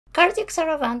Cardiacs are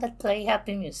a band that play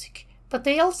happy music, but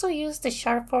they also use the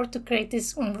sharp 4 to create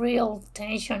this unreal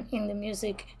tension in the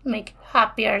music, make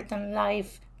happier than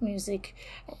live music.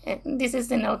 And this is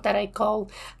the note that I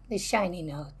call the shiny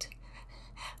note.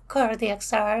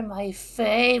 Cardiacs are my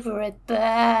favorite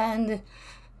band.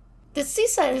 The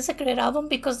Seaside is a great album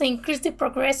because they increased the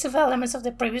progressive elements of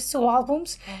the previous two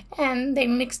albums and they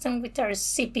mixed them with their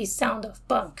sippy sound of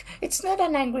punk. It's not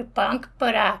an angry punk,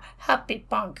 but a happy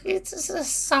punk. It's a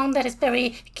sound that is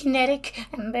very kinetic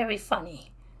and very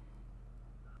funny.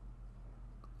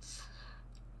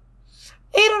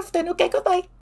 8 out of 10, okay, goodbye.